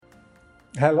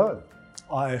Hello.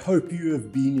 I hope you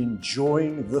have been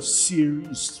enjoying this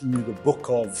series through the book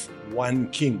of 1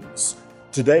 Kings.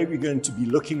 Today we're going to be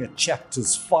looking at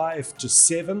chapters 5 to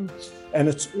 7, and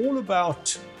it's all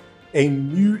about a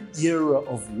new era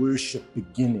of worship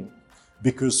beginning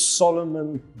because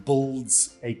Solomon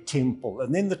builds a temple,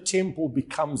 and then the temple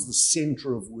becomes the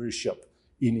center of worship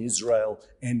in Israel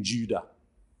and Judah.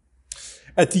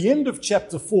 At the end of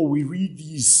chapter 4, we read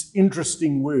these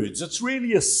interesting words. It's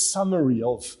really a summary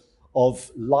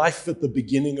of life at the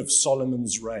beginning of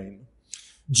Solomon's reign.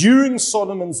 During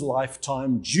Solomon's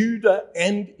lifetime, Judah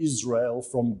and Israel,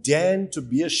 from Dan to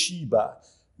Beersheba,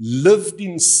 lived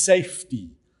in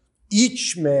safety,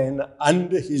 each man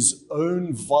under his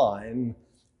own vine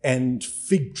and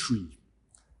fig tree.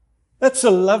 That's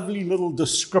a lovely little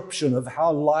description of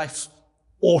how life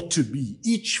ought to be.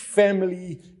 Each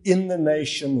family in the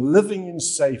nation living in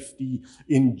safety,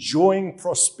 enjoying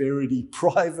prosperity,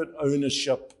 private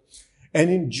ownership, and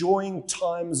enjoying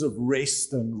times of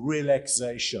rest and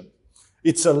relaxation.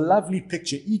 It's a lovely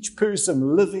picture. Each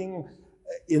person living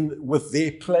with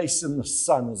their place in the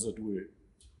sun, as it were.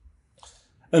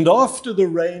 And after the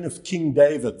reign of King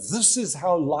David, this is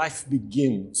how life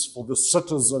begins for the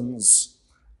citizens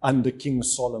under King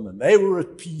Solomon. They were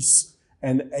at peace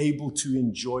and able to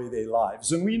enjoy their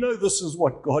lives. And we know this is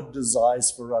what God desires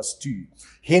for us too.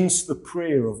 Hence the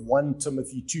prayer of 1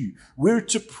 Timothy 2. We're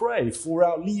to pray for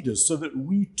our leaders so that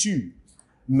we too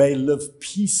may live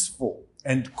peaceful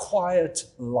and quiet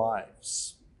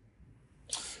lives.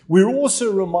 We're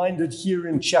also reminded here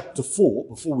in chapter 4,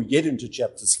 before we get into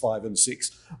chapters 5 and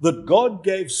 6, that God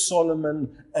gave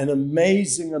Solomon an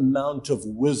amazing amount of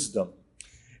wisdom.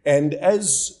 And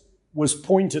as was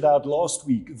pointed out last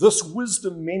week, this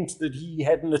wisdom meant that he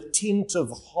had an attentive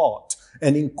heart,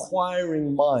 an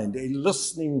inquiring mind, a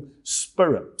listening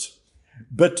spirit.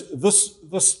 But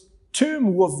this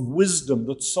term of wisdom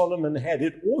that Solomon had,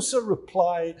 it also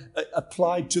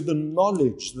applied to the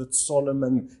knowledge that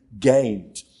Solomon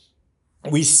gained.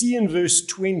 We see in verse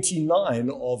 29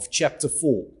 of chapter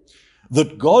 4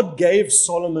 that God gave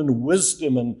Solomon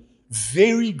wisdom and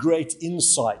very great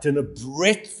insight and a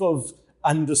breadth of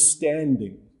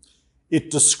understanding. It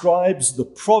describes the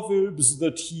proverbs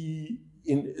that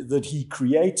he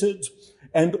created,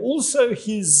 and also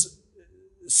his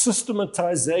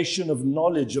systematization of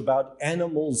knowledge about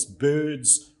animals,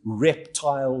 birds,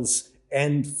 reptiles,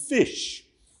 and fish.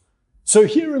 So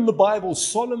here in the Bible,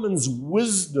 Solomon's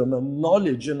wisdom and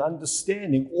knowledge and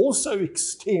understanding also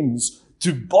extends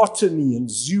to botany and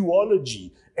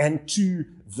zoology and to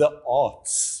the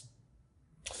arts.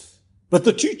 But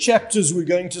the two chapters we're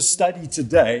going to study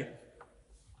today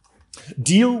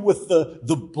deal with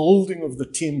the building of the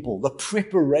temple, the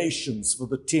preparations for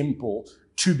the temple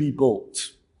to be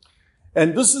built.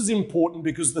 And this is important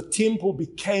because the temple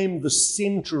became the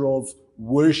center of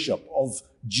worship, of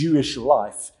Jewish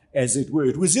life, as it were.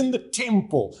 It was in the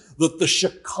temple that the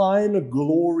Shekinah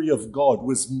glory of God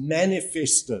was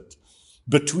manifested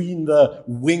between the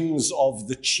wings of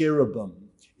the cherubim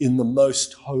in the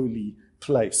most holy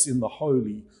place, in the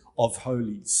Holy of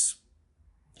Holies.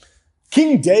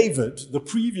 King David, the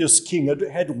previous king,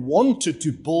 had wanted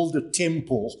to build a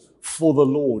temple for the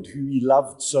Lord, who he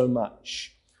loved so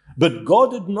much. But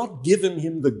God had not given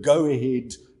him the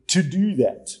go-ahead to do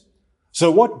that. So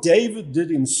what David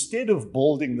did instead of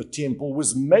building the temple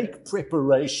was make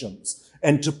preparations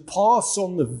and to pass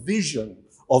on the vision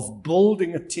of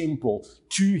building a temple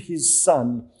to his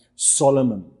son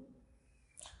Solomon.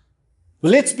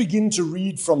 Let's begin to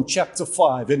read from chapter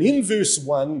 5. And in verse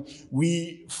 1,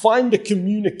 we find a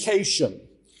communication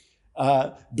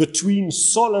between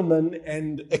Solomon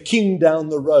and a king down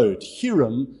the road,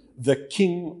 Hiram, the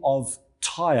king of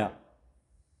Tyre.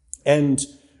 And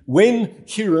when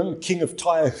Hiram, king of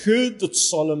Tyre, heard that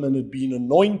Solomon had been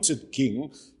anointed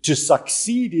king to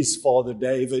succeed his father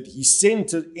David, he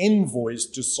sent envoys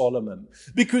to Solomon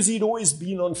because he'd always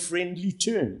been on friendly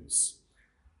terms.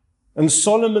 And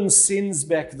Solomon sends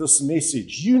back this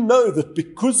message. You know that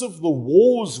because of the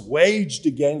wars waged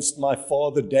against my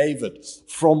father David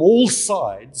from all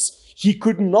sides, he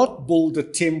could not build a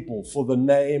temple for the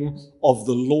name of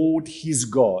the Lord his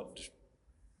God.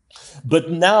 But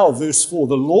now, verse 4,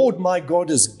 the Lord my God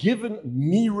has given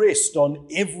me rest on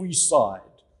every side,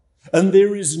 and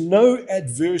there is no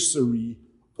adversary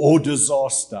or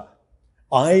disaster.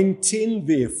 I intend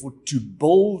therefore to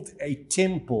build a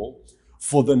temple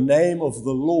for the name of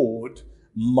the Lord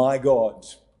my God.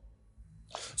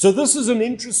 So this is an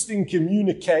interesting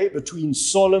communique between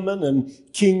Solomon and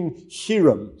King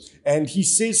Hiram. And he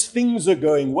says, things are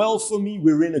going well for me.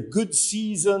 We're in a good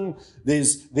season.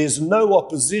 There's no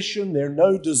opposition. There are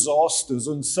no disasters.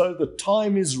 And so the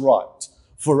time is right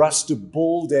for us to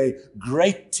build a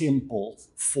great temple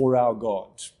for our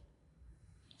God.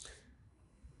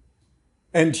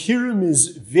 And Hiram is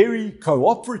very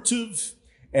cooperative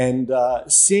and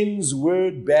sends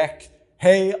word back,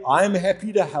 hey, I'm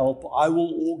happy to help. I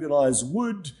will organize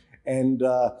wood and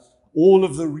all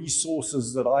of the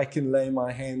resources that I can lay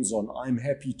my hands on. I'm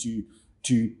happy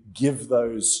to give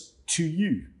those to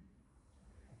you.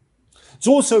 It's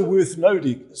also worth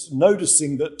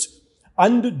noticing that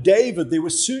under David, there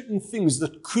were certain things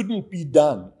that couldn't be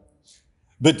done.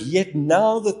 But yet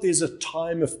now that there's a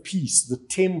time of peace, the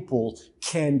temple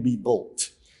can be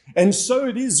built. And so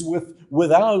it is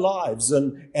with our lives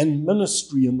and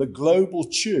ministry in the global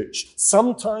church.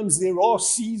 Sometimes there are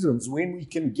seasons when we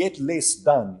can get less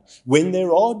done, when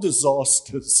there are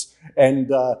disasters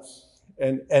and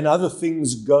other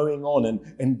things going on.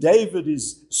 And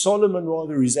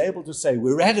Solomon is able to say,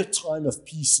 we're at a time of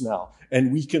peace now,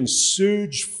 and we can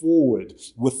surge forward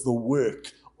with the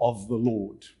work of the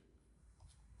Lord.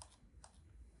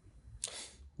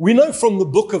 We know from the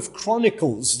book of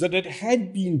Chronicles that it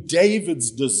had been David's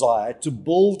desire to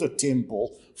build a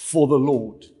temple for the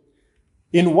Lord.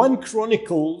 In 1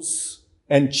 Chronicles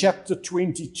and chapter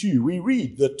 22, we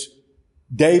read that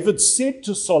David said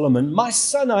to Solomon, my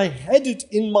son, I had it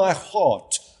in my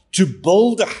heart to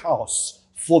build a house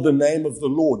for the name of the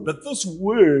Lord, but this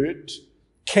word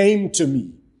came to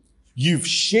me. You've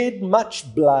shed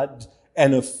much blood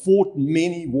and have fought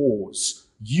many wars.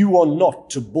 You are not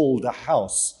to build a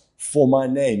house for my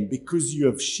name because you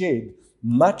have shed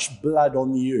much blood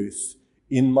on the earth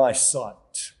in my sight.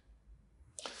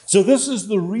 So this is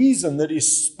the reason that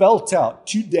is spelt out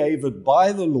to David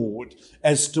by the Lord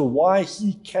as to why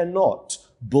he cannot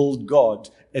build God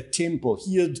a temple.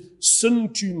 He had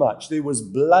sinned too much. There was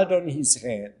blood on his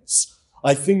hands.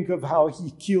 I think of how he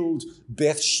killed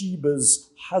Bathsheba's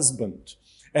husband.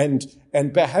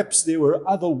 And perhaps there were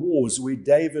other wars where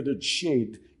David had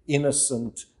shed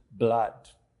innocent blood.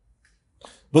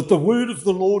 But the word of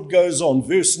the Lord goes on,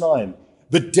 verse 9.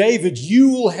 But David, you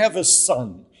will have a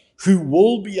son who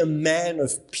will be a man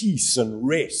of peace and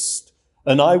rest,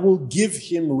 and I will give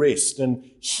him rest. And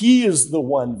he is the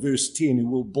one, verse 10, who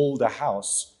will build a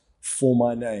house for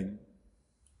my name.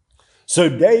 So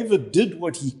David did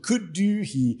what he could do.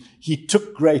 He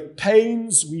took great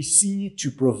pains, we see,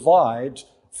 to provide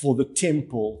for the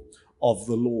temple of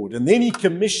the Lord. And then he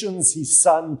commissions his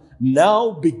son,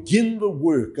 now begin the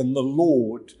work, and the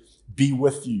Lord be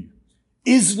with you.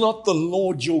 Is not the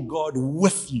Lord your God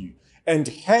with you? And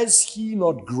has he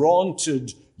not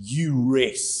granted you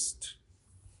rest?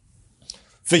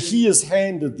 For he has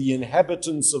handed the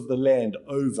inhabitants of the land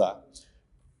over,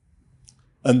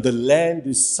 and the land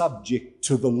is subject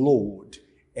to the Lord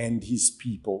and his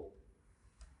people.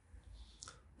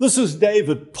 This is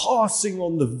David passing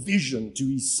on the vision to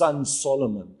his son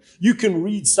Solomon. You can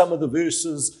read some of the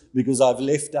verses because I've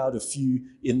left out a few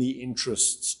in the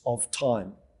interests of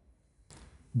time.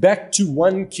 Back to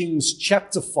 1 Kings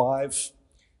chapter 5,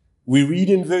 we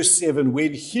read in verse 7,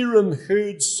 when Hiram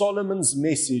heard Solomon's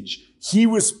message, he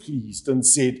was pleased and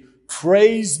said,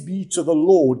 praise be to the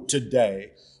Lord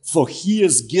today, for he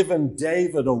has given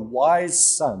David a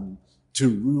wise son to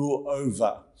rule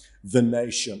over the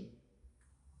nation.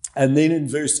 And then in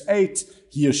verse 8,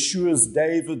 he assures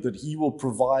David that he will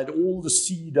provide all the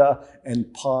cedar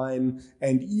and pine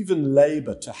and even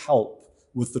labor to help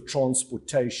with the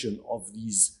transportation of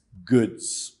these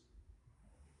goods.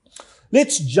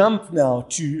 Let's jump now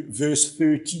to verse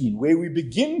 13, where we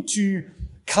begin to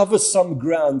cover some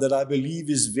ground that I believe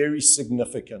is very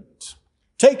significant.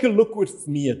 Take a look with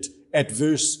me at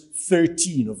verse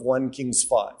 13 of 1 Kings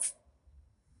 5.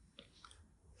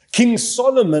 King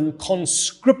Solomon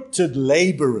conscripted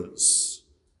laborers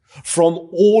from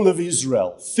all of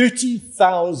Israel,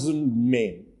 30,000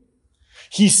 men.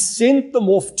 He sent them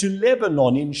off to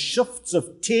Lebanon in shifts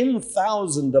of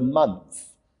 10,000 a month,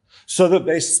 so that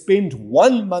they spent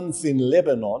 1 month in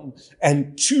Lebanon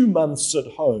and 2 months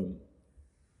at home.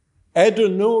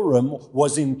 Adoniram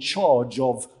was in charge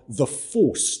of the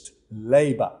forced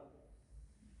labor.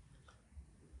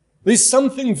 There's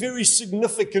something very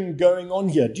significant going on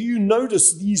here. Do you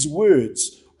notice these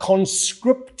words?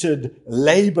 Conscripted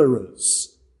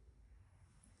laborers.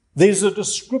 There's a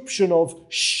description of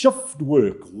shift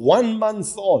work, 1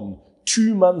 month on,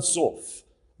 2 months off.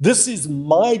 This is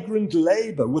migrant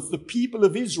labor with the people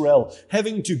of Israel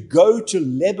having to go to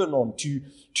Lebanon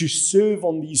to serve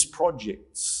on these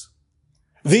projects.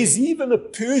 There's even a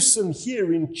person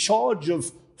here in charge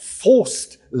of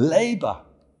forced labor.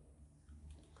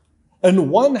 And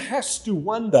one has to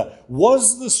wonder,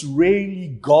 was this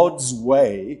really God's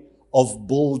way of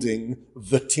building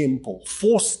the temple?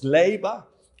 Forced labor,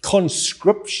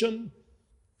 conscription,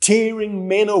 tearing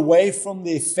men away from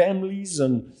their families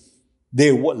and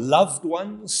their loved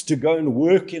ones to go and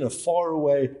work in a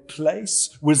faraway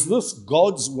place. Was this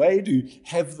God's way to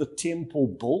have the temple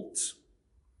built?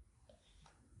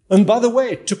 And by the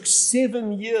way, it took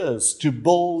 7 years to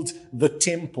build the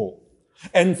temple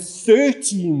and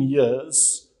 13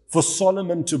 years for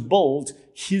Solomon to build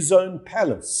his own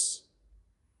palace.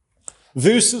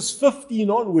 Verses 15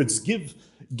 onwards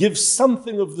give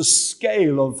something of the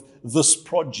scale of this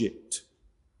project.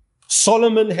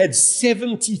 Solomon had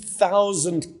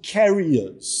 70,000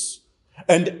 carriers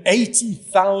and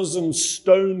 80,000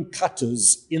 stone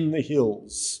cutters in the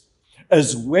hills,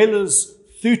 as well as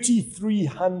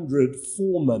 3,300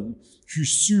 foremen who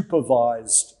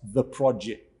supervised the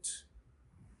project.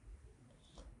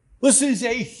 This is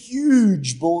a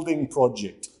huge building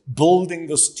project, building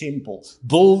this temple,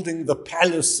 building the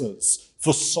palaces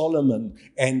for Solomon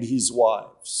and his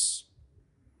wives.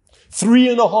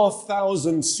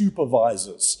 3,500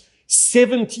 supervisors,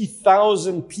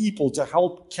 70,000 people to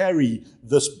help carry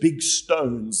this big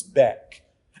stones back,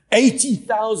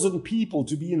 80,000 people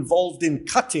to be involved in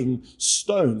cutting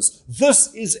stones.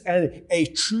 This is a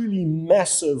truly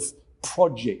massive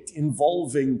project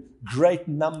involving great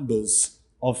numbers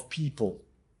of people.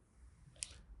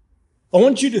 I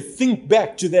want you to think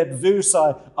back to that verse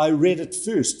I read at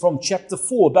first from chapter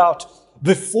 4 about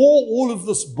before all of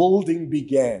this building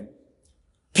began.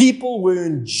 People were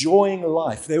enjoying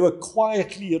life. They were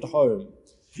quietly at home,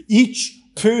 each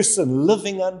person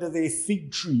living under their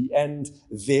fig tree and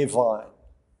their vine.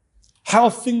 How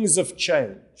things have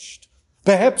changed.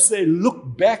 Perhaps they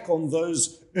look back on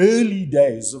those early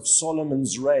days of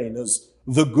Solomon's reign as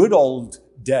the good old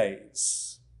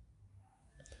days.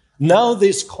 Now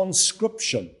there's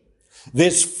conscription.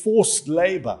 There's forced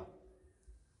labor.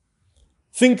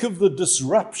 Think of the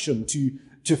disruption to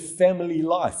family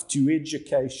life, to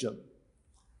education.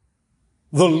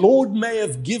 The Lord may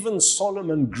have given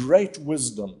Solomon great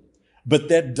wisdom, but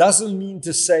that doesn't mean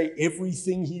to say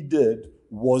everything he did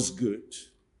was good.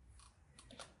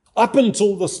 Up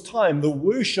until this time, the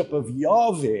worship of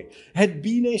Yahweh had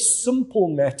been a simple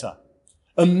matter,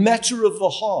 a matter of the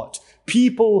heart.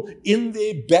 People in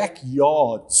their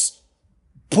backyards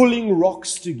pulling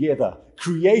rocks together,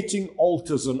 creating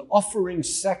altars and offering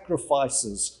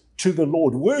sacrifices to the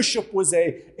Lord. Worship was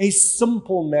a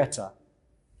simple matter.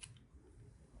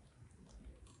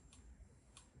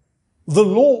 The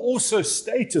law also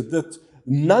stated that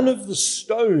none of the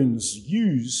stones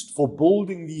used for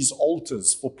building these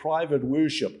altars for private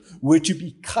worship were to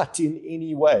be cut in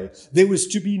any way. There was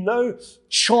to be no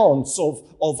chance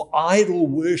of idol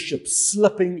worship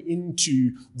slipping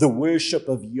into the worship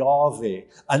of Yahweh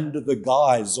under the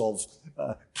guise of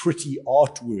pretty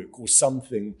artwork or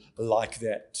something like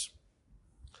that.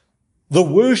 The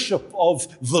worship of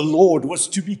the Lord was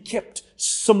to be kept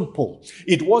simple.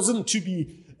 It wasn't to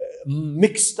be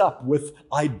mixed up with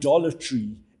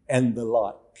idolatry and the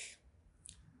like.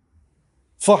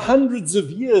 For hundreds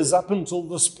of years up until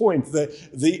this point,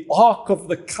 the Ark of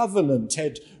the Covenant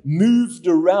had moved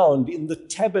around in the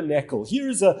tabernacle. Here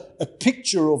is a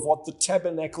picture of what the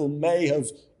tabernacle may have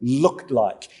looked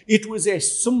like. It was a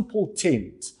simple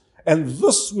tent, and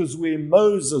this was where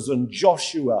Moses and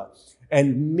Joshua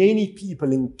and many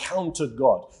people encountered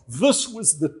God. This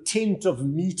was the tent of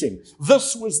meeting.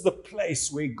 This was the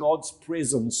place where God's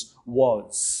presence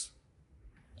was.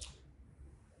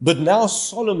 But now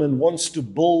Solomon wants to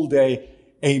build a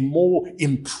more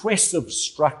impressive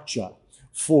structure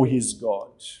for his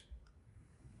God.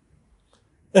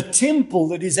 A temple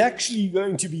that is actually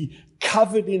going to be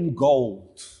covered in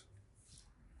gold.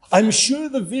 I'm sure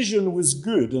the vision was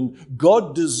good and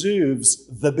God deserves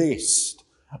the best.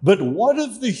 But what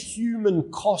of the human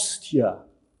cost here?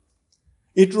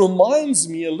 It reminds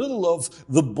me a little of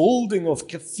the building of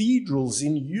cathedrals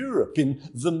in Europe in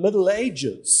the Middle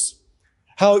Ages.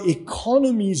 How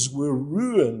economies were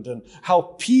ruined and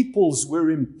how peoples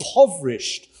were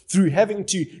impoverished through having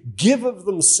to give of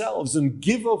themselves and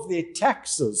give of their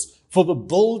taxes for the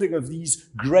building of these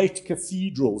great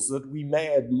cathedrals that we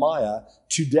may admire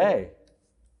today.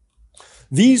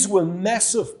 These were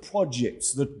massive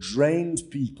projects that drained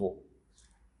people.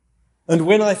 And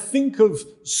when I think of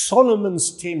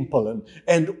Solomon's temple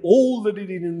and all that it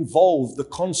involved, the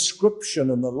conscription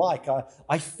and the like,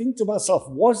 I think to myself,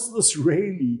 was this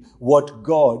really what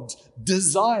God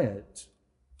desired?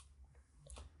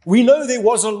 We know there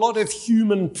was a lot of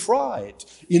human pride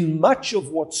in much of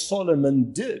what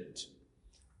Solomon did.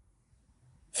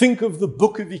 Think of the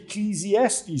book of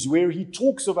Ecclesiastes, where he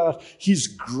talks about his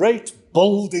great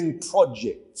building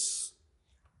projects.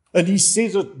 And he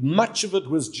says that much of it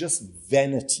was just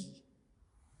vanity.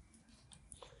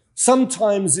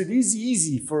 Sometimes it is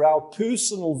easy for our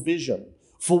personal vision,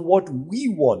 for what we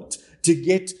want, to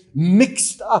get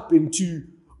mixed up into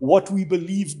what we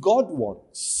believe God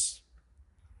wants.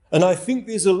 And I think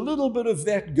there's a little bit of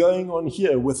that going on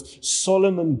here with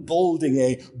Solomon building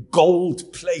a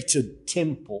gold-plated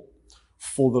temple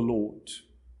for the Lord.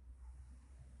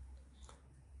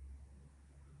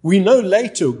 We know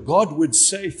later God would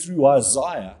say through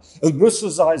Isaiah, and this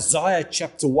is Isaiah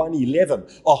chapter 111,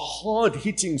 a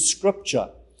hard-hitting scripture,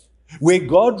 where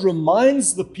God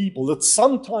reminds the people that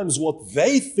sometimes what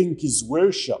they think is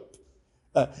worship,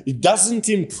 it doesn't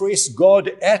impress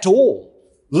God at all.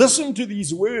 Listen to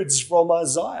these words from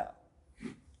Isaiah.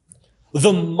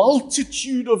 The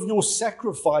multitude of your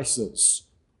sacrifices,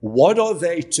 what are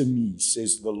they to me,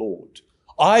 says the Lord?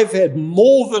 I've had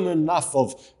more than enough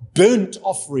of burnt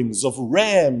offerings, of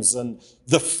rams, and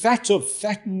the fat of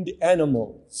fattened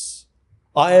animals.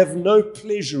 I have no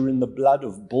pleasure in the blood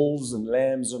of bulls and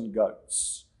lambs and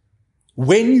goats.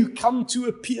 When you come to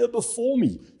appear before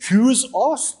me, who has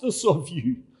asked this of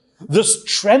you? This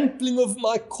trampling of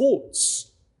my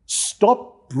courts.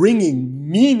 Stop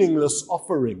bringing meaningless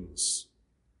offerings.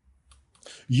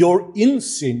 Your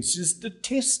incense is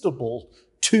detestable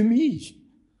to me.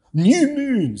 New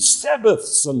moons,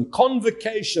 Sabbaths, and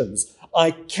convocations.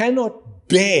 I cannot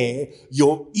bear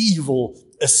your evil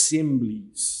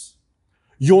assemblies.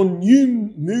 Your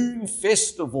new moon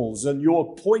festivals and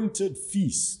your appointed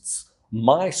feasts,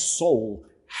 my soul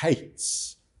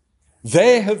hates.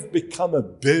 They have become a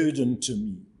burden to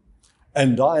me,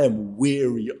 and I am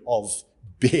weary of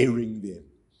bearing them.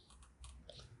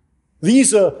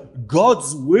 These are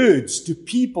God's words to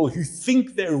people who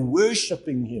think they're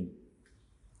worshiping him.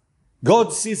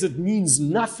 God says it means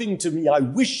nothing to me. I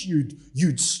wish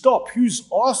you'd stop. Who's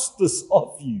asked this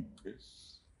of you?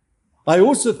 I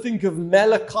also think of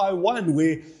Malachi 1,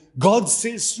 where God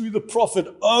says through the prophet,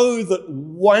 oh, that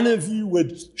one of you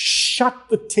would shut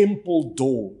the temple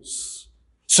doors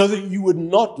so that you would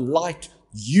not light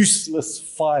useless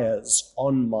fires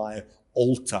on my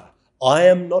altar. I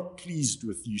am not pleased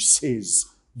with you, says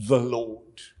the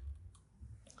Lord.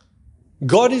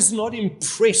 God is not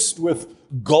impressed with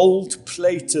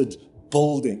gold-plated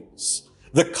buildings.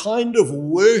 The kind of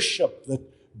worship that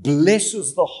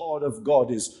blesses the heart of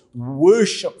God is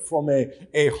worship from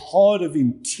a heart of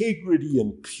integrity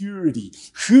and purity.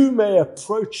 Who may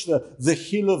approach the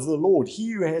hill of the Lord?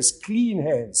 He who has clean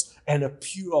hands and a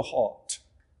pure heart.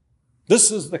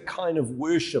 This is the kind of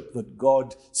worship that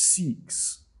God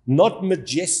seeks, not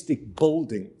majestic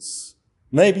buildings.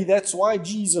 Maybe that's why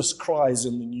Jesus cries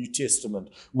in the New Testament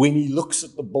when he looks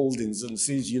at the buildings and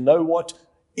says, you know what?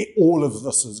 All of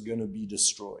this is going to be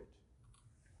destroyed.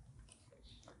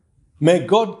 May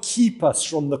God keep us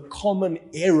from the common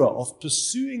error of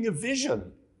pursuing a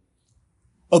vision,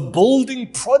 a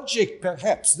building project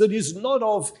perhaps that is not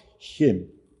of him.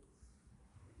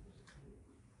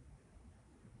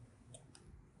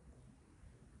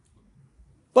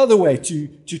 By the way, to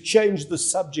change the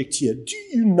subject here, do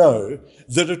you know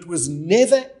that it was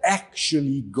never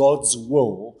actually God's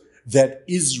will that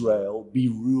Israel be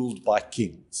ruled by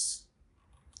kings?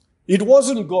 It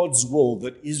wasn't God's will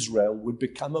that Israel would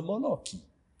become a monarchy.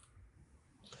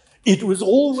 It was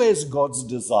always God's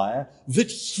desire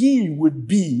that he would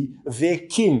be their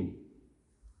king.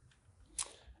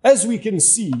 As we can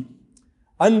see,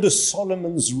 under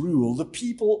Solomon's rule, the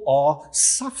people are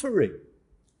suffering.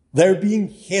 They're being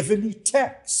heavily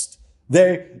taxed.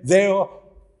 They are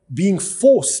being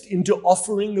forced into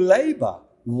offering labor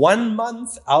 1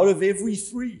 month out of every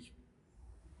 3.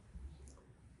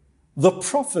 The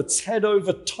prophets had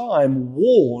over time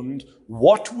warned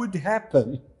what would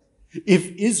happen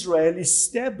if Israel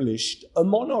established a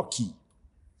monarchy.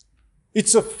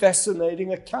 It's a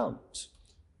fascinating account.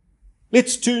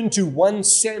 Let's turn to 1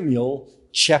 Samuel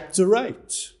chapter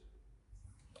 8.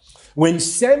 When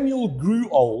Samuel grew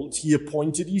old, he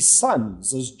appointed his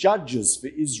sons as judges for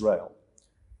Israel.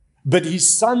 But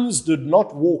his sons did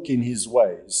not walk in his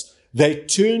ways. They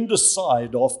turned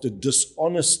aside after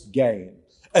dishonest gain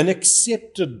and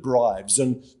accepted bribes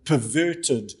and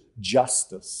perverted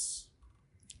justice.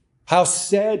 How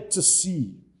sad to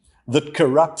see that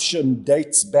corruption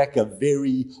dates back a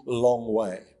very long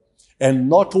way. And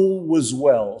not all was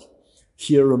well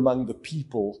here among the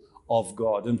people of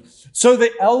God. And so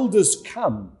the elders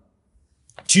come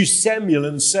to Samuel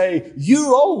and say,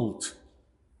 "You're old,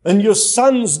 and your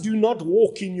sons do not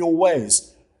walk in your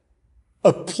ways.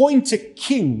 Appoint a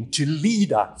king to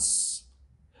lead us,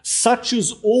 such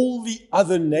as all the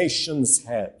other nations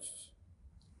have."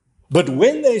 But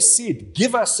when they said,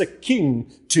 "Give us a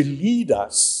king to lead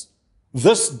us,"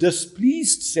 this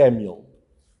displeased Samuel.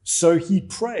 So he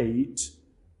prayed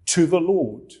to the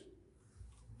Lord.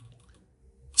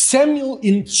 Samuel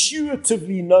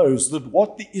intuitively knows that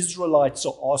what the Israelites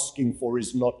are asking for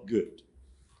is not good.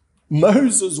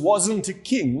 Moses wasn't a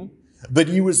king, but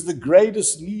he was the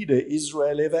greatest leader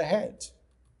Israel ever had.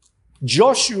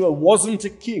 Joshua wasn't a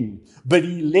king, but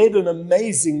he led an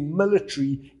amazing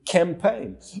military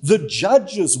campaign. The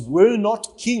judges were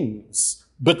not kings,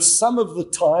 but some of the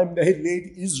time they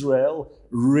led Israel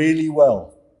really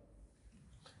well.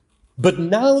 But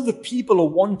now the people are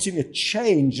wanting a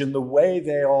change in the way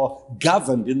they are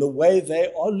governed, in the way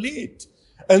they are led.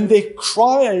 And their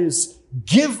cry is,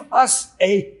 "Give us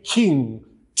a king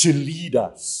to lead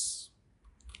us."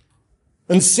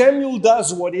 And Samuel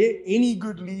does what any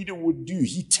good leader would do.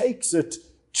 He takes it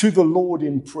to the Lord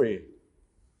in prayer.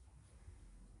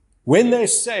 When they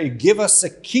say, "Give us a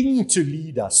king to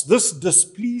lead us," this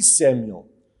displeased Samuel.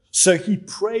 So he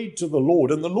prayed to the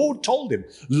Lord, and the Lord told him,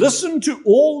 "Listen to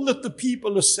all that the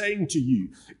people are saying to you.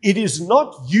 It is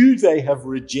not you they have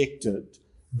rejected,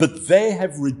 but they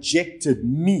have rejected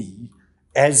me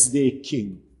as their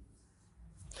king."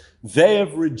 They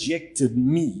have rejected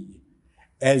me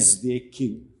as their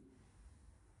king.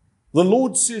 The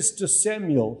Lord says to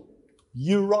Samuel,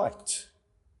 "You're right.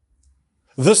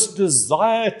 This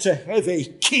desire to have a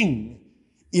king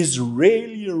is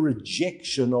really a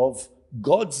rejection of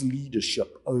God's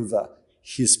leadership over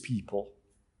his people."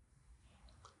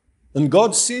 And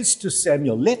God says to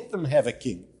Samuel, "Let them have a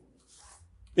king.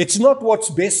 It's not what's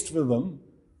best for them,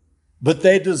 but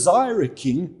they desire a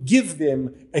king. Give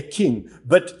them a king.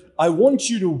 But I want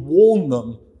you to warn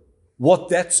them what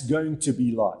that's going to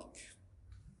be like."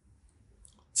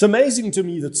 It's amazing to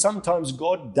me that sometimes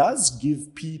God does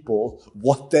give people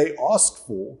what they ask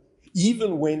for,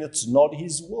 even when it's not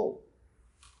his will.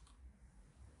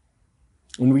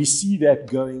 And we see that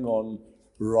going on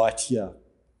right here.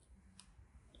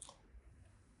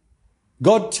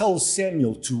 God tells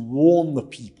Samuel to warn the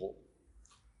people.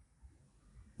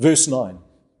 Verse 9,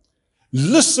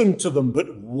 "Listen to them,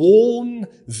 but warn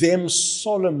them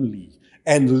solemnly,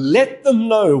 and let them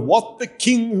know what the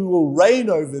king who will reign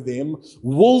over them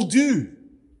will do."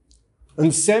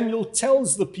 And Samuel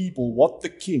tells the people what the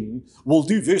king will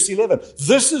do. Verse 11,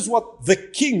 "This is what the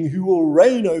king who will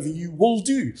reign over you will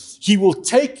do. He will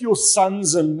take your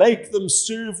sons and make them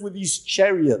serve with his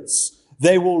chariots.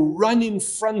 They will run in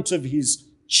front of his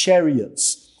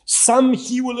chariots. Some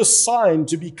he will assign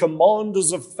to be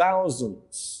commanders of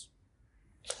thousands,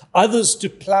 others to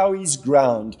plow his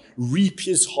ground, reap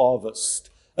his harvest,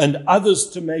 and others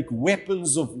to make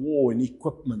weapons of war and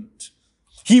equipment.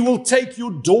 He will take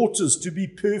your daughters to be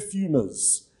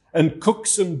perfumers and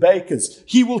cooks and bakers.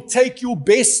 He will take your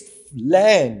best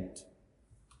land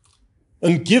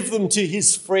and give them to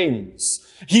his friends.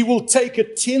 He will take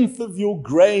 1/10 of your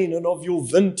grain and of your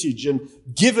vintage and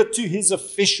give it to his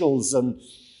officials and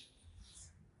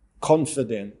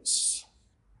confidants.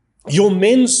 Your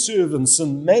men servants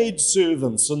and maid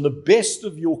servants and the best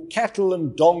of your cattle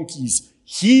and donkeys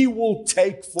he will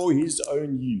take for his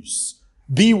own use.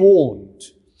 Be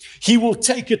warned. He will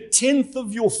take 1/10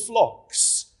 of your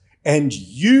flocks, and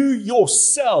you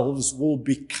yourselves will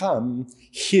become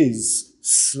his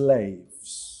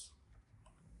slaves.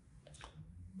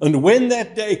 And when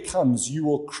that day comes, you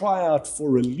will cry out for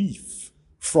relief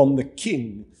from the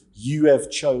king you have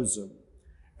chosen,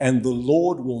 and the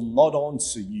Lord will not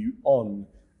answer you on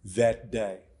that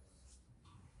day."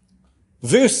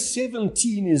 Verse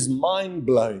 17 is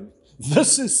mind-blowing.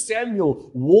 This is Samuel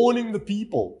warning the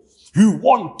people who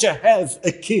want to have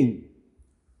a king.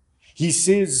 He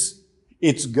says,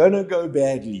 it's going to go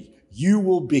badly. You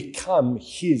will become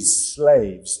his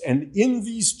slaves. And in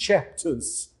these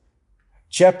chapters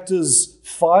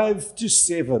 5 to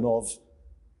 7 of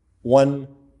 1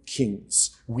 Kings,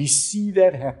 we see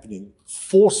that happening.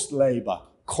 Forced labor,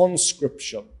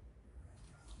 conscription.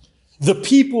 The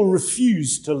people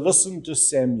refused to listen to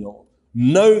Samuel.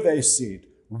 No, they said,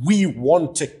 we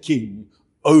want a king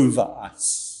over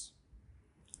us.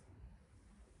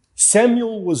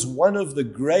 Samuel was one of the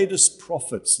greatest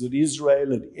prophets that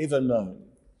Israel had ever known,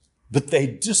 but they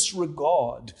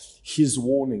disregard his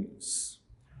warnings.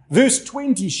 Verse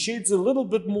 20 sheds a little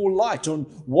bit more light on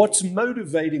what's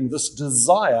motivating this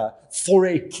desire for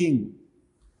a king.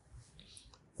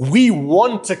 We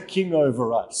want a king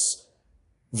over us.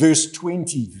 Verse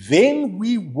 20, then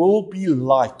we will be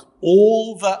like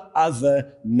all the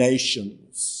other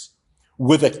nations,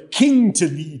 with a king to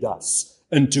lead us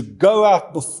and to go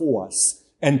out before us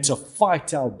and to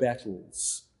fight our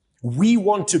battles. We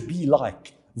want to be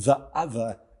like the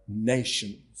other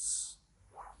nations.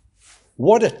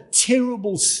 What a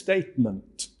terrible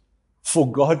statement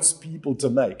for God's people to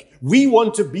make. We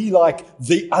want to be like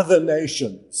the other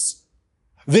nations.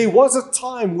 There was a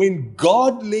time when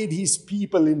God led his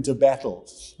people into battle.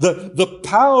 The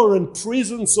power and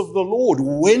presence of the Lord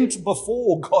went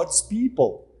before God's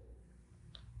people.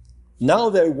 Now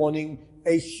they're wanting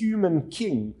a human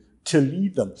king to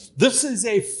lead them. This is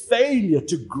a failure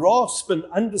to grasp and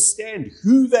understand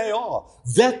who they are,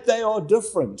 that they are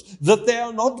different, that they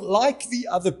are not like the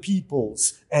other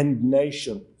peoples and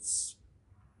nations.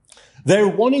 They're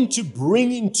wanting to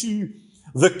bring into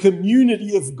the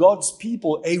community of God's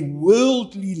people a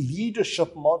worldly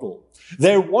leadership model.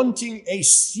 They're wanting a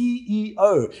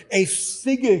CEO, a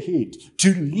figurehead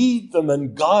to lead them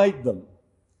and guide them,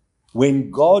 when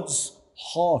God's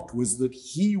heart was that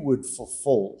he would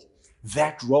fulfill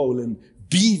that role and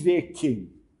be their king.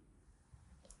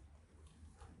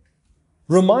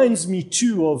 Reminds me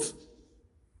too of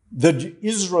the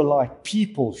Israelite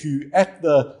people who at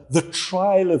the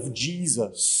trial of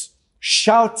Jesus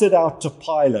shouted out to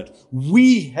Pilate,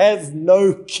 "We have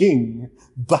no king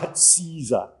but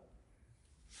Caesar."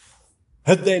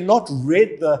 Had they not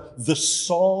read the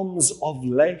Psalms of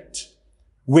late,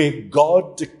 where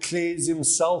God declares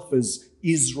himself as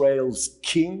Israel's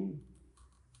king?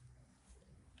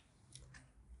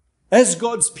 As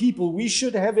God's people, we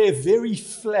should have a very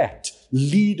flat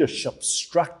leadership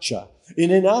structure.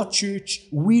 And in our church,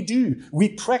 we do. We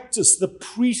practice the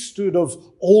priesthood of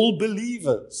all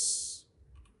believers.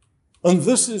 And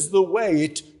this is the way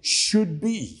it should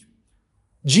be.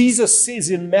 Jesus says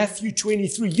in Matthew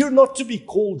 23, you're not to be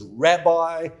called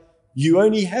rabbi. You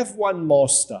only have one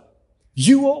master.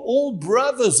 You are all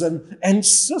brothers and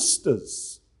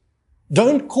sisters.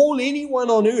 Don't call anyone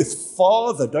on earth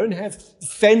father. Don't have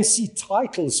fancy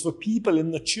titles for people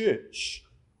in the church.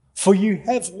 For you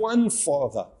have one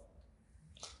Father.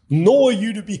 Nor are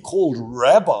you to be called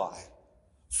rabbi.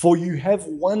 For you have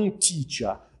one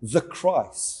teacher, the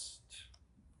Christ.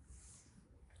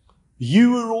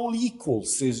 You are all equal,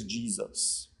 says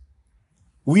Jesus.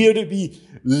 We are to be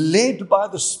led by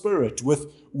the Spirit with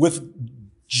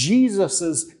Jesus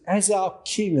as our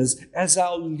king, as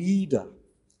our leader.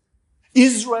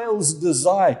 Israel's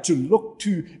desire to look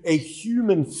to a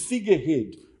human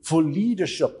figurehead for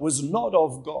leadership was not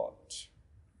of God.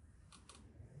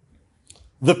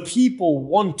 The people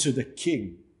wanted a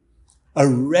king, a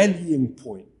rallying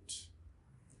point.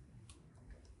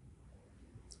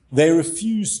 They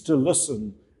refused to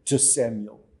listen to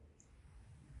Samuel.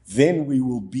 Then we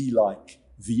will be like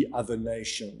the other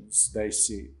nations, they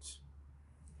said.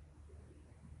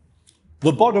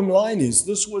 The bottom line is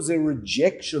this was a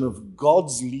rejection of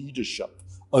God's leadership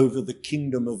over the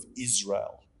kingdom of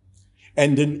Israel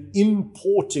and an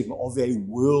importing of a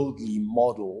worldly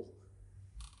model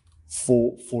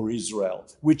for Israel,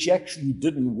 which actually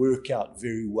didn't work out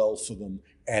very well for them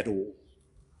at all.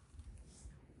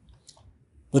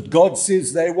 But God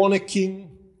says they want a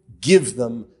king, give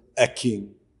them a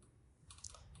king.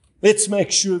 Let's make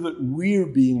sure that we're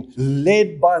being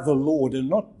led by the Lord and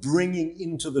not bringing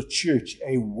into the church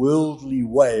a worldly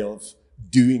way of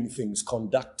doing things,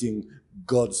 conducting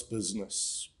God's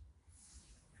business.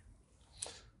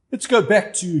 Let's go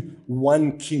back to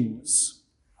 1 Kings.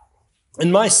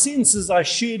 And my sense, as I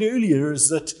shared earlier, is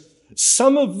that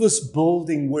some of this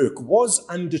building work was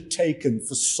undertaken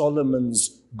for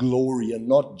Solomon's glory and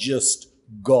not just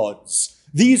God's.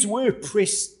 These were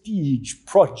prestige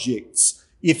projects,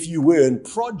 if you were, and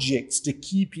projects to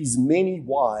keep his many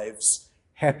wives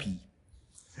happy.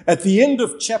 At the end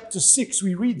of chapter 6,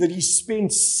 we read that he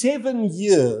spent 7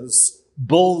 years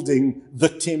building the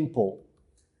temple,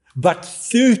 but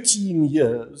 13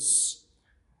 years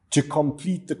to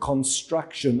complete the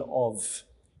construction of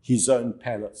his own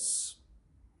palace.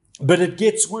 But it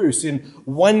gets worse. In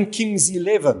 1 Kings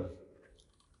 11,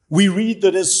 we read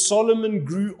that as Solomon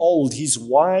grew old, his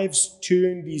wives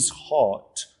turned his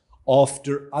heart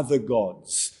after other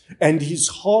gods, and his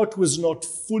heart was not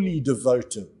fully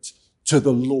devoted to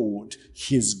the Lord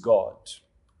his God.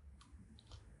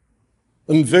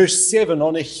 In verse 7,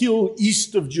 on a hill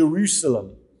east of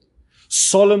Jerusalem,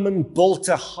 Solomon built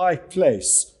a high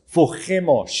place for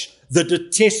Chemosh, the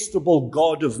detestable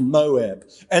god of Moab,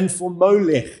 and for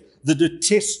Molech, the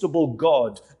detestable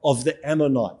god of the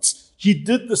Ammonites. He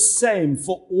did the same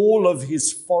for all of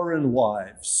his foreign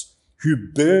wives, who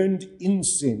burned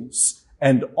incense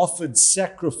and offered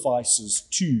sacrifices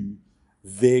to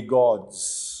their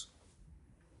gods.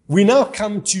 We now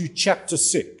come to chapter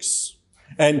 6.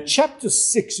 And chapter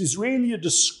 6 is really a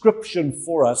description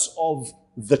for us of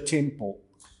the temple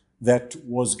that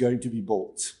was going to be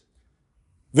built.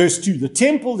 Verse 2, the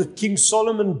temple that King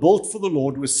Solomon built for the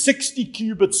Lord was 60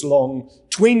 cubits long,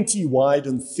 20 wide,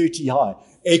 and 30 high.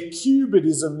 A cubit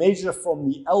is a measure from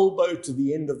the elbow to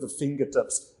the end of the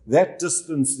fingertips. That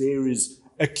distance there is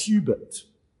a cubit.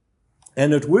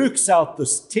 And it works out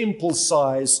this temple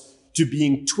size to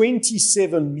being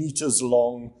 27 meters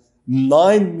long,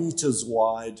 9 meters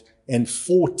wide, and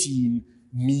 14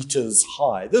 meters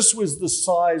high. This was the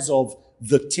size of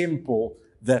the temple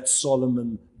that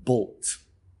Solomon built.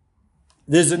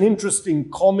 There's an interesting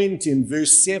comment in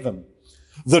verse 7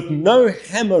 that no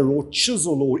hammer or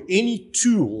chisel or any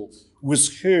tool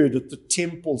was heard at the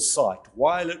temple site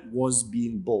while it was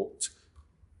being built.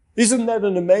 Isn't that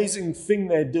an amazing thing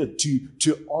they did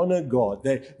to honor God?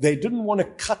 They didn't want to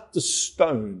cut the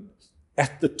stone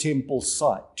at the temple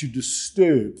site to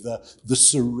disturb the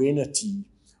serenity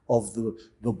of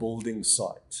the building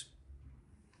site.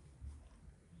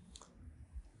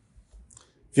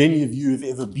 If any of you have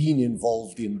ever been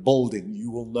involved in building,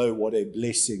 you will know what a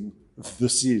blessing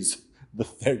this is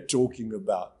that they're talking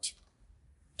about.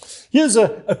 Here's a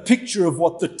picture of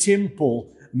what the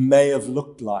temple may have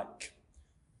looked like.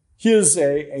 Here's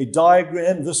a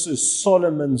diagram. This is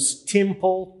Solomon's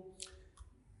temple.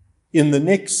 In the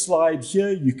next slide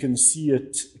here, you can see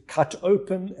it cut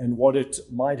open and what it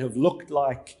might have looked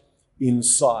like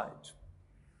inside.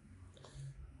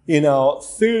 In our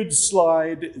third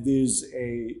slide, there's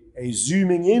a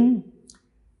zooming in.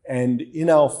 And in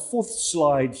our fourth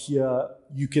slide here,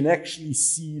 you can actually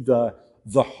see the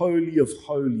Holy of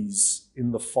Holies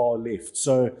in the far left.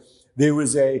 So there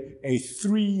was a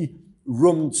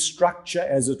 3-roomed structure,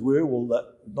 as it were. Well,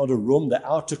 not a room, the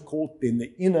outer court, then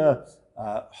the inner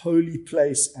holy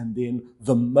place, and then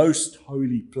the most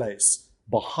holy place.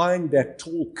 Behind that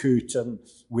tall curtain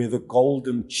where the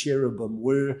golden cherubim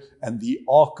were and the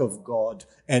ark of God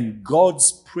and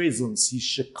God's presence, his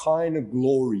Shekinah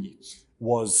glory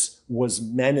was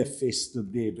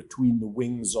manifested there between the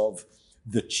wings of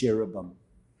the cherubim.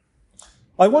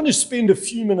 I want to spend a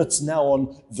few minutes now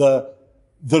on the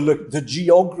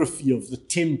geography of the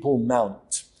Temple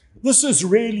Mount. This is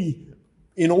really,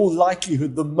 in all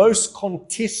likelihood, the most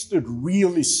contested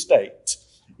real estate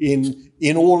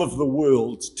in all of the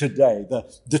world today,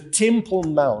 the Temple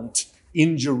Mount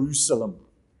in Jerusalem.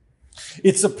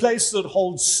 It's a place that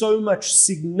holds so much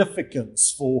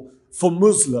significance for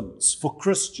Muslims, for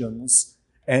Christians,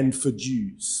 and for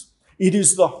Jews. It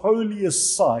is the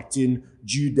holiest site in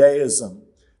Judaism,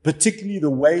 particularly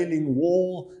the Wailing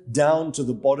Wall down to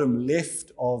the bottom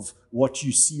left of what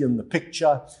you see in the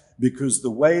picture, because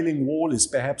the Wailing Wall is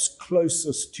perhaps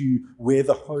closest to where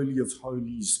the Holy of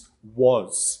Holies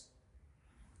was.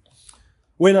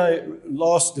 When I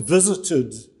last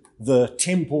visited the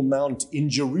Temple Mount in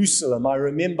Jerusalem, I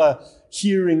remember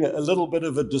hearing a little bit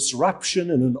of a disruption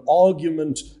and an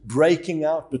argument breaking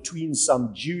out between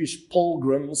some Jewish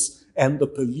pilgrims and the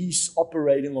police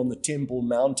operating on the Temple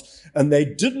Mount, and they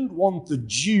didn't want the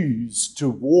Jews to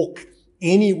walk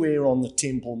anywhere on the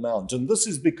Temple Mount. And this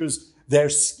is because they're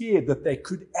scared that they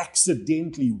could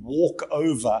accidentally walk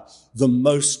over the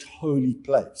most holy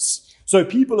place. So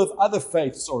people of other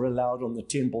faiths are allowed on the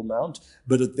Temple Mount,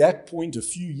 but at that point, a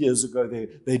few years ago,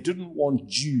 they didn't want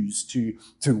Jews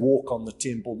to walk on the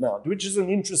Temple Mount, which is an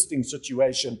interesting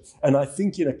situation, and I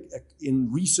think in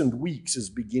recent weeks is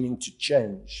beginning to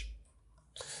change.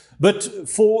 But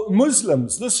for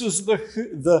Muslims, this is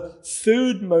the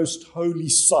third most holy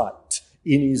site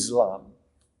in Islam.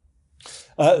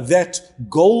 That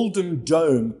golden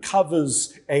dome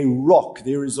covers a rock.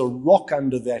 There is a rock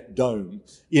under that dome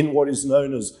in what is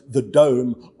known as the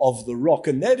Dome of the Rock.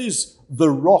 And that is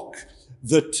the rock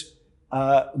that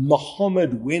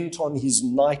Muhammad went on his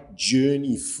night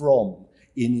journey from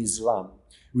in Islam,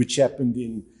 which happened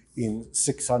in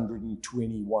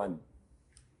 621.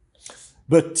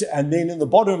 And then in the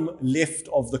bottom left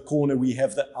of the corner, we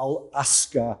have the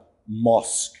Al-Aqsa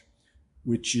Mosque,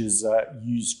 which is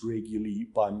used regularly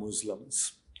by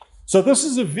Muslims. So this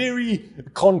is a very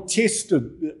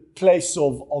contested place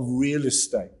of real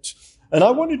estate. And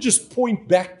I want to just point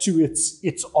back to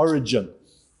its origin.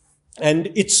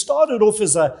 And it started off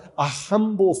as a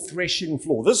humble threshing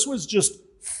floor. This was just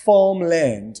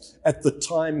farmland at the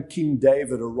time King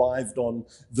David arrived on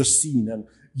the scene. And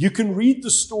you can read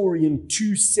the story in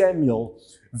 2 Samuel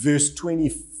verse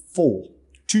 24.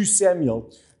 2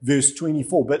 Samuel verse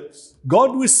 24. But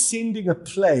God was sending a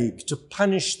plague to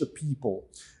punish the people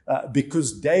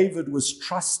because David was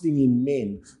trusting in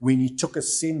men when he took a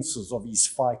census of his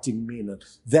fighting men, and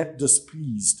that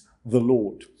displeased the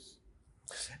Lord.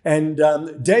 And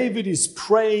David is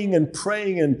praying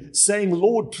and saying,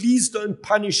 Lord, please don't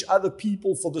punish other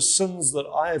people for the sins that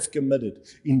I have committed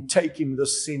in taking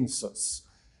this census.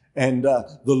 And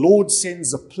the Lord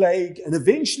sends a plague, and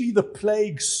eventually the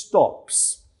plague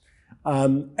stops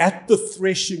at the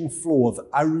threshing floor of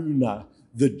Araunah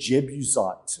the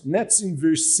Jebusite. And that's in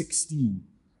verse 16.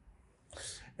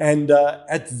 And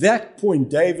at that point,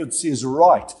 David says,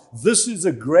 right, this is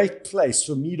a great place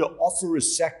for me to offer a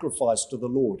sacrifice to the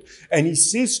Lord. And he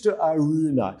says to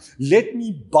Araunah, let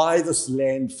me buy this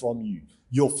land from you,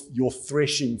 your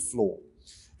threshing floor.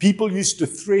 People used to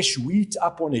thresh wheat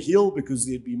up on a hill because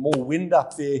there'd be more wind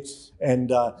up there.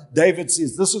 And David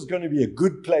says, this is going to be a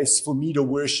good place for me to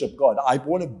worship God. I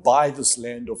want to buy this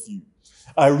land of you.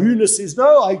 Araunah says,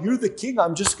 no, you're the king.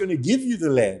 I'm just going to give you the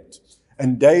land.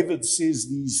 And David says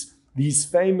these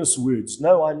famous words,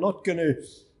 no, I'm not going to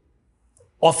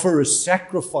offer a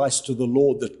sacrifice to the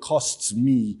Lord that costs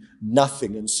me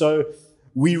nothing. And so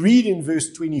we read in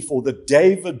verse 24 that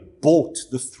David bought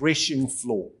the threshing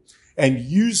floor and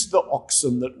used the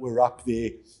oxen that were up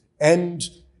there and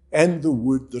the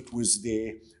wood that was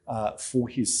there for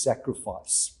his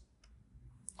sacrifice.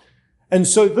 And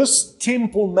so this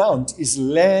Temple Mount is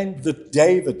land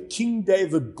that King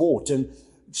David bought, and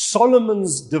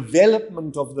Solomon's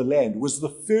development of the land was the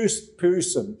first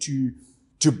person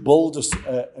to build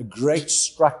a great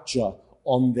structure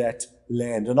on that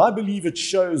land. And I believe it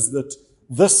shows that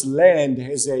this land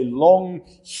has a long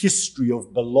history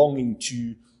of belonging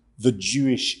to the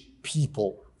Jewish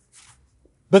people.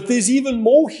 But there's even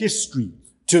more history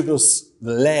to this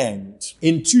land.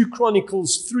 In 2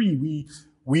 Chronicles 3,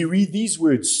 we read these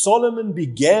words, Solomon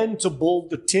began to build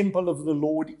the temple of the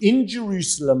Lord in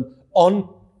Jerusalem on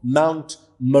Mount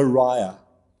Moriah.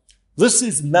 This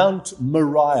is Mount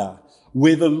Moriah,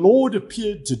 where the Lord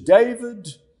appeared to David.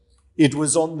 It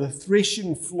was on the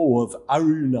threshing floor of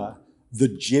Araunah the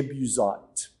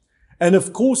Jebusite. And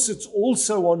of course, it's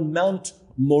also on Mount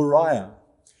Moriah,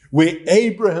 where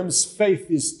Abraham's faith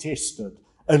is tested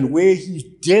and where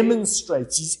he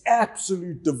demonstrates his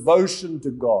absolute devotion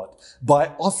to God by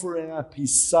offering up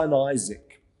his son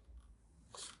Isaac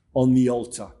on the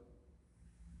altar.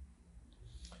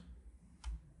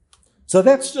 So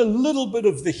that's a little bit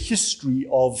of the history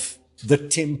of the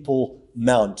Temple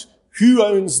Mount. Who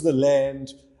owns the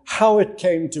land? How it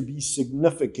came to be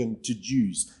significant to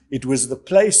Jews. It was the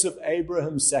place of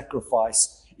Abraham's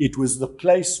sacrifice. It was the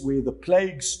place where the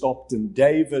plague stopped and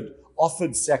David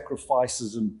offered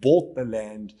sacrifices and bought the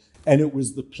land. And it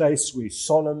was the place where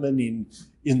Solomon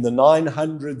in the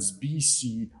 900s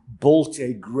BC built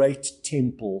a great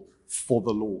temple for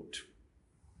the Lord.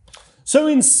 So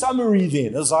in summary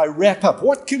then, as I wrap up,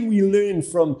 what can we learn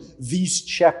from these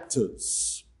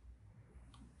chapters?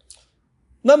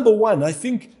 Number one, I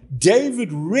think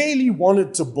David really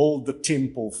wanted to build the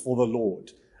temple for the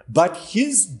Lord, but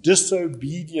his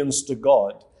disobedience to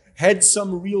God had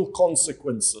some real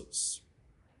consequences.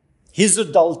 His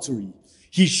adultery,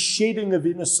 his shedding of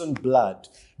innocent blood,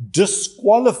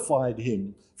 disqualified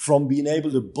him from being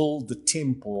able to build the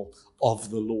temple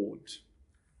of the Lord.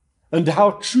 And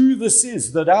how true this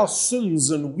is, that our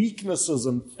sins and weaknesses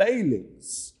and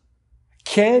failings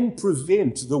can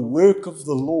prevent the work of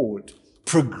the Lord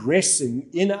progressing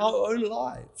in our own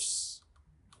lives.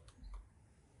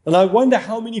 And I wonder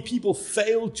how many people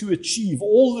fail to achieve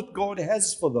all that God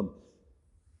has for them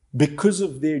because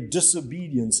of their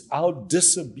disobedience, our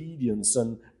disobedience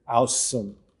and our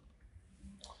sin.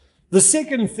 The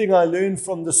second thing I learned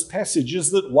from this passage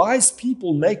is that wise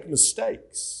people make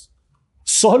mistakes.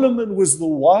 Solomon was the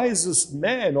wisest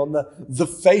man on the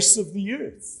face of the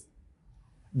earth,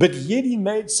 but yet he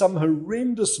made some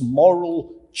horrendous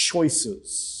moral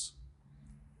choices.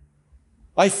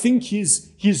 I think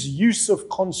his use of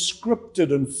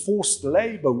conscripted and forced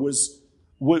labor was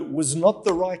not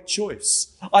the right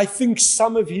choice. I think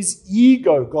some of his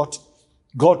ego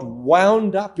got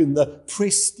wound up in the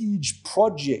prestige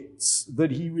projects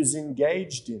that he was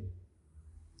engaged in.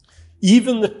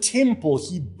 Even the temple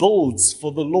he builds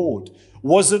for the Lord,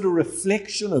 was it a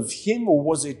reflection of him or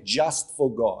was it just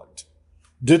for God?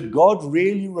 Did God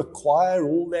really require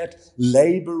all that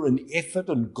labor and effort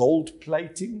and gold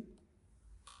plating?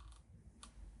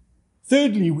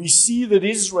 Thirdly, we see that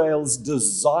Israel's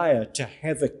desire to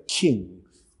have a king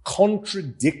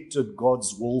contradicted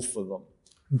God's will for them.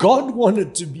 God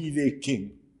wanted to be their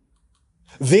king.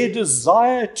 Their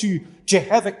desire to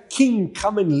have a king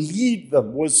come and lead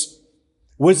them was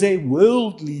a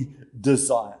worldly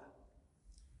desire.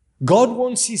 God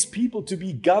wants his people to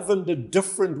be governed a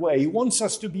different way. He wants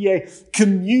us to be a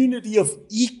community of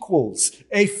equals,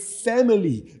 a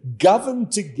family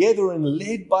governed together and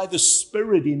led by the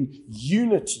Spirit in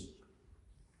unity.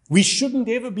 We shouldn't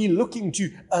ever be looking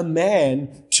to a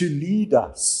man to lead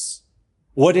us,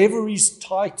 whatever his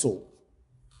title,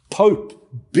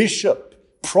 pope,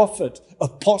 bishop, prophet,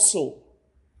 apostle.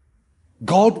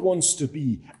 God wants to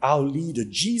be our leader.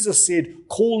 Jesus said,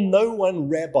 "Call no one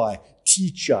rabbi,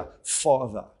 teacher,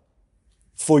 father,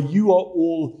 for you are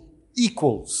all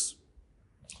equals."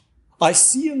 I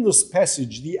see in this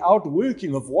passage the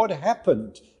outworking of what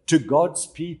happened to God's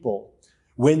people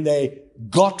when they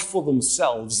got for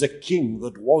themselves a king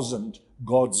that wasn't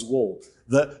God's will.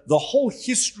 The whole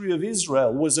history of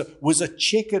Israel was a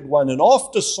checkered one. And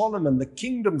after Solomon, the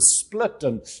kingdom split,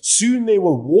 and soon there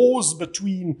were wars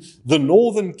between the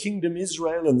northern kingdom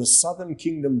Israel and the southern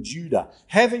kingdom Judah.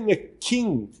 Having a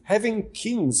king, having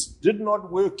kings did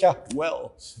not work out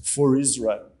well for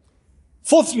Israel.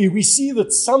 Fourthly, we see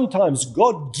that sometimes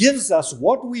God gives us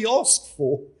what we ask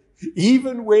for,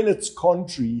 even when it's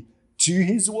contrary to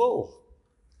his will.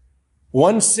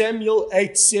 1 Samuel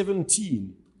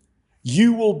 8:17.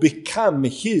 You will become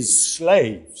his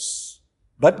slaves,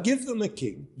 but give them a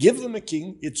king. Give them a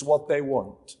king, it's what they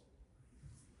want.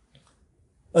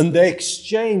 And they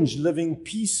exchange living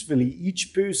peacefully,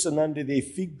 each person under their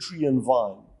fig tree and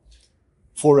vine,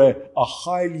 for a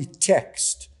highly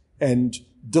taxed and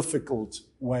difficult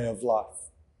way of life.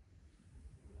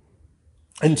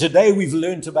 And today we've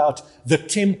learned about the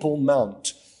Temple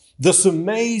Mount, this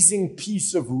amazing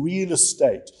piece of real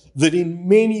estate that in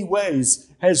many ways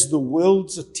has the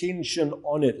world's attention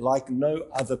on it like no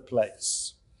other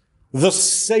place. The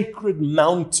sacred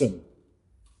mountain.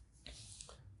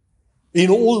 In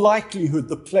all likelihood,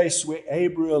 the place where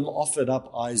Abraham offered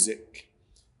up Isaac,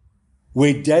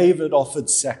 where David offered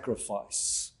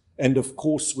sacrifice, and of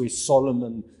course where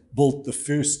Solomon built the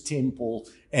first temple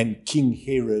and King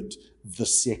Herod the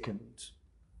second.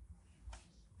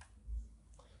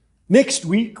 Next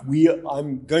week,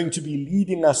 I'm going to be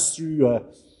leading us through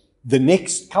the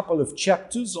next couple of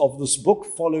chapters of this book,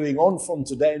 following on from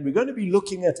today. And we're going to be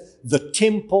looking at the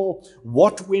temple,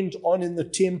 what went on in the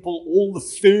temple, all the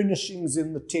furnishings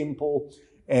in the temple.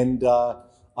 And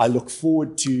I look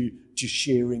forward to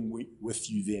sharing with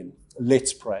you then.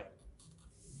 Let's pray.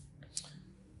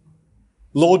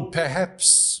 Lord,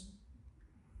 perhaps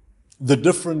the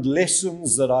different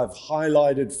lessons that I've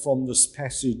highlighted from this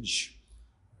passage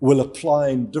will apply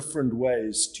in different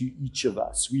ways to each of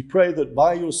us. We pray that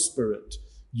by your Spirit,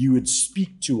 you would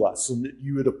speak to us and that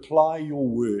you would apply your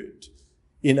word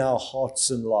in our hearts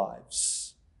and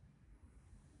lives.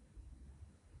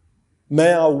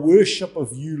 May our worship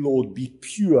of you, Lord, be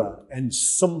pure and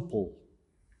simple,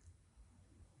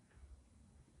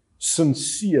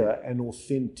 sincere and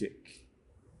authentic.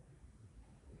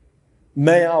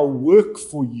 May our work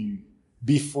for you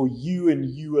be for you and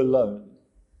you alone.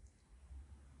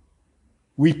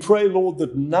 We pray, Lord,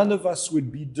 that none of us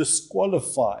would be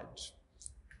disqualified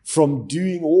from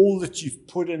doing all that you've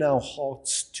put in our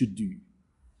hearts to do.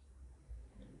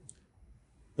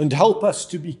 And help us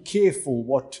to be careful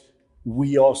what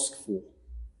we ask for.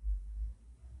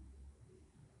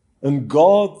 And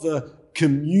guard the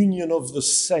communion of the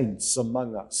saints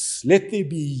among us. Let there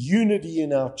be unity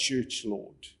in our church,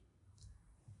 Lord.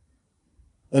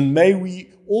 And may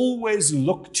we always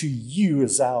look to you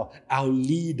as our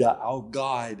leader, our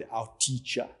guide, our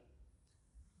teacher.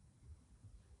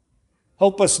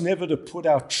 Help us never to put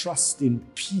our trust in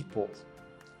people,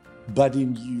 but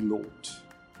in you, Lord.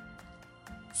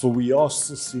 For we ask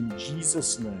this in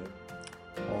Jesus' name.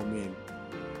 Amen.